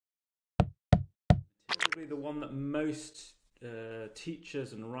probably the one that most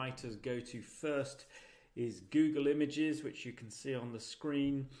teachers and writers go to first is Google Images, which you can see on the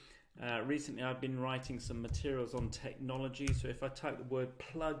screen. Recently I've been writing some materials on technology, so if I type the word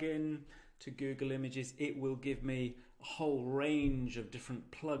plugin to Google Images, it will give me a whole range of different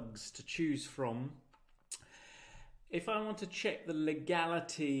plugs to choose from. If I want to check the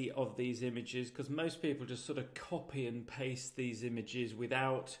legality of these images, because most people just sort of copy and paste these images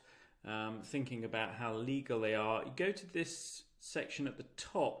without thinking about how legal they are, you go to this section at the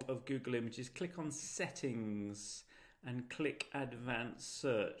top of Google Images, click on Settings and click Advanced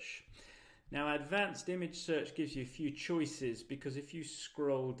Search. Now, Advanced Image Search gives you a few choices, because if you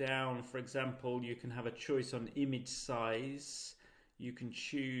scroll down, for example, you can have a choice on image size. You can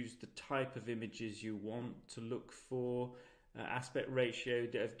choose the type of images you want to look for, aspect ratio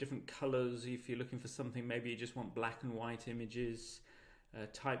of different colors. If you're looking for something, maybe you just want black and white images,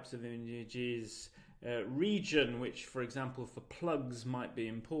 types of images, region, which for example for plugs might be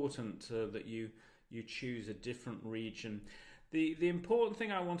important that you choose a different region. The important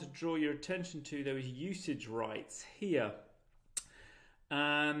thing I want to draw your attention to though is usage rights here,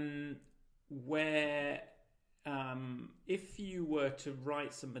 where if you were to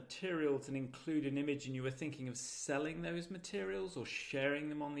write some materials and include an image and you were thinking of selling those materials or sharing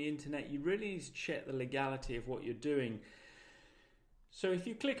them on the internet, you really need to check the legality of what you're doing. So if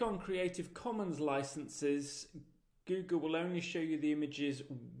you click on Creative Commons licenses, Google will only show you the images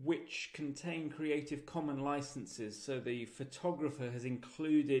which contain Creative Commons licenses. So the photographer has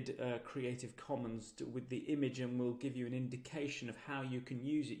included Creative Commons with the image and will give you an indication of how you can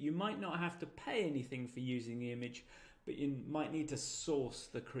use it. You might not have to pay anything for using the image, but you might need to source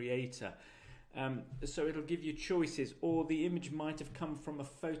the creator. So it'll give you choices, or the image might have come from a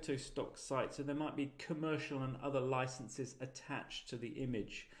photo stock site, so there might be commercial and other licenses attached to the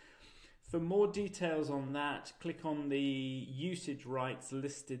image. For more details on that, click on the usage rights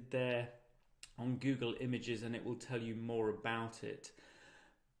listed there on Google Images and it will tell you more about it.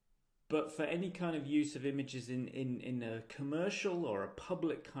 But for any kind of use of images in a commercial or a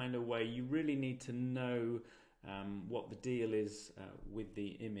public kind of way, you really need to know what the deal is with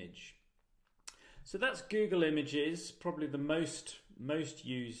the image. So that's Google Images, probably the most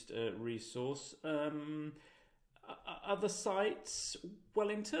used resource. Other sites, well,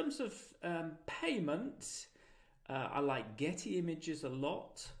 in terms of payment, I like Getty Images a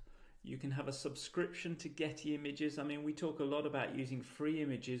lot. You can have a subscription to Getty Images. I mean, we talk a lot about using free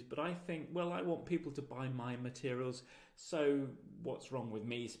images, but I think, well, I want people to buy my materials, so what's wrong with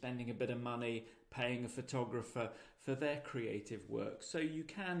me spending a bit of money paying a photographer for their creative work? So you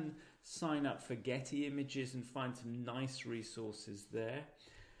can sign up for Getty Images and find some nice resources there.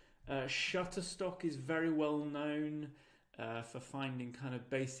 Shutterstock is very well known for finding kind of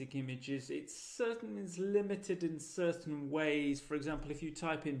basic images. It certainly is limited in certain ways. For example, if you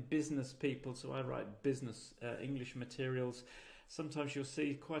type in business people, so I write business English materials, sometimes you'll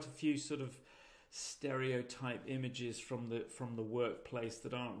see quite a few sort of stereotype images from the workplace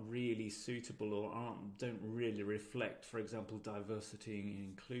that aren't really suitable or don't really reflect, for example, diversity and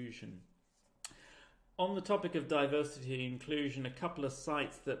inclusion. On the topic of diversity and inclusion, a couple of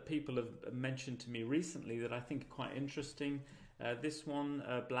sites that people have mentioned to me recently that I think are quite interesting. This one,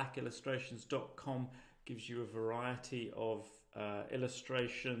 blackillustrations.com, gives you a variety of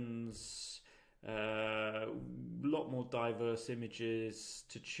illustrations, a lot more diverse images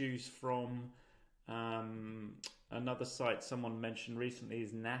to choose from. Another site someone mentioned recently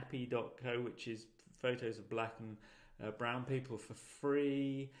is nappy.co, which is photos of black and brown people for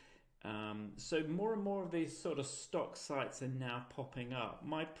free. So more and more of these sort of stock sites are now popping up.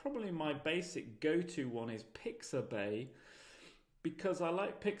 Probably my basic go-to one is Pixabay, because I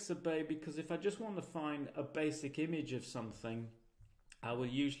like Pixabay because if I just want to find a basic image of something, I will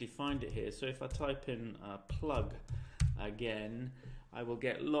usually find it here. So if I type in plug again, I will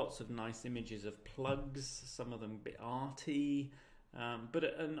get lots of nice images of plugs, some of them a bit arty, but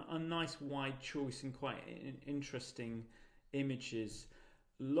a nice wide choice and quite interesting images.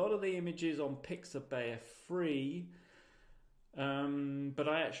 A lot of the images on Pixabay are free, but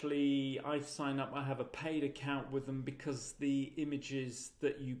I sign up, I have a paid account with them because the images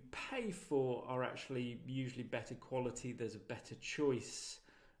that you pay for are actually usually better quality, there's a better choice.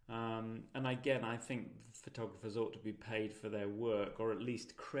 And again, I think photographers ought to be paid for their work, or at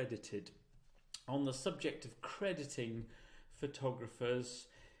least credited. On the subject of crediting photographers,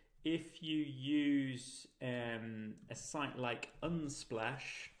 if you use a site like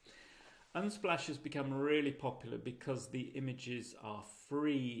Unsplash, Unsplash has become really popular because the images are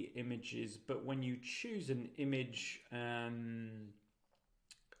free images, but when you choose an image,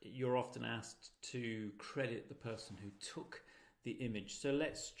 you're often asked to credit the person who took the image. So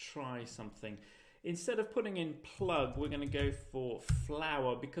let's try something. Instead of putting in plug, we're going to go for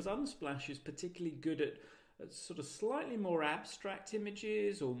flower, because Unsplash is particularly good at sort of slightly more abstract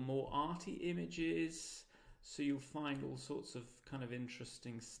images or more arty images. So you'll find all sorts of kind of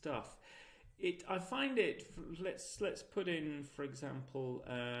interesting stuff. I find it. Let's put in, for example,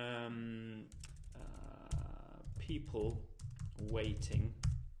 people waiting.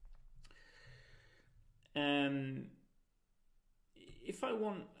 If I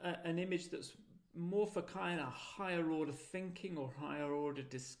want an image that's more for kind of higher order thinking or higher order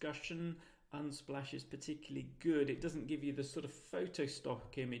discussion, Unsplash is particularly good. It doesn't give you the sort of photo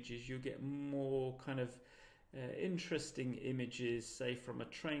stock images. You get more kind of interesting images, say from a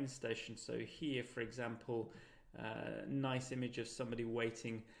train station. So here, for example, nice image of somebody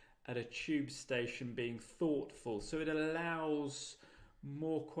waiting at a tube station being thoughtful. So it allows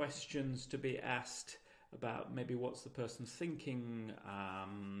more questions to be asked about maybe what's the person thinking,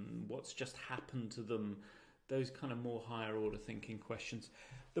 what's just happened to them, those kind of more higher order thinking questions.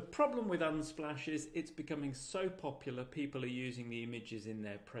 The problem with Unsplash is it's becoming so popular. People are using the images in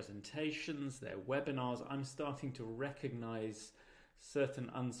their presentations, their webinars. I'm starting to recognize certain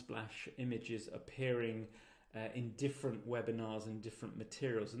Unsplash images appearing in different webinars and different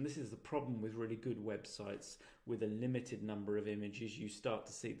materials. And this is the problem with really good websites. With a limited number of images, you start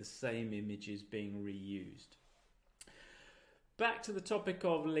to see the same images being reused. Back to the topic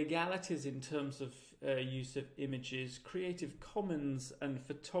of legalities in terms of use of images. Creative Commons and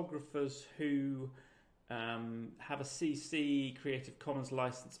photographers who have a CC, Creative Commons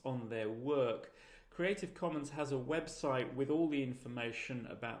license on their work. Creative Commons has a website with all the information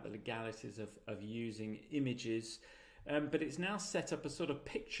about the legalities of using images, but it's now set up a sort of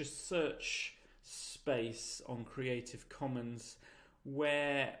picture search space on Creative Commons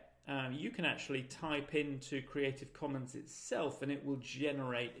where you can actually type into Creative Commons itself and it will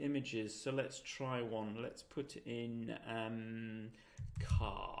generate images. So let's try one. Let's put in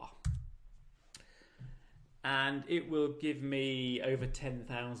car. And it will give me over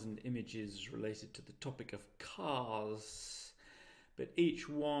 10,000 images related to the topic of cars. But each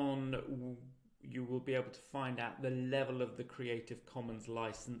one you will be able to find out the level of the Creative Commons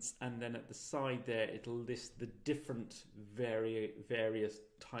license, and then at the side there it'll list the different various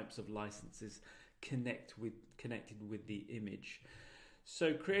types of licenses connected with the image.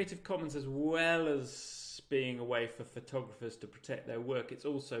 So Creative Commons, as well as being a way for photographers to protect their work, it's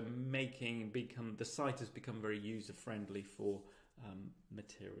also the site has become very user-friendly for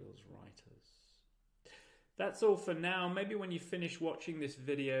materials writers. That's all for now. Maybe when you finish watching this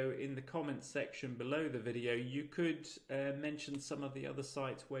video, in the comments section below the video, you could mention some of the other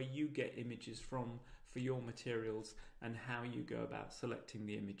sites where you get images from for your materials and how you go about selecting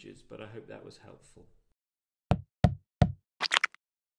the images. But I hope that was helpful.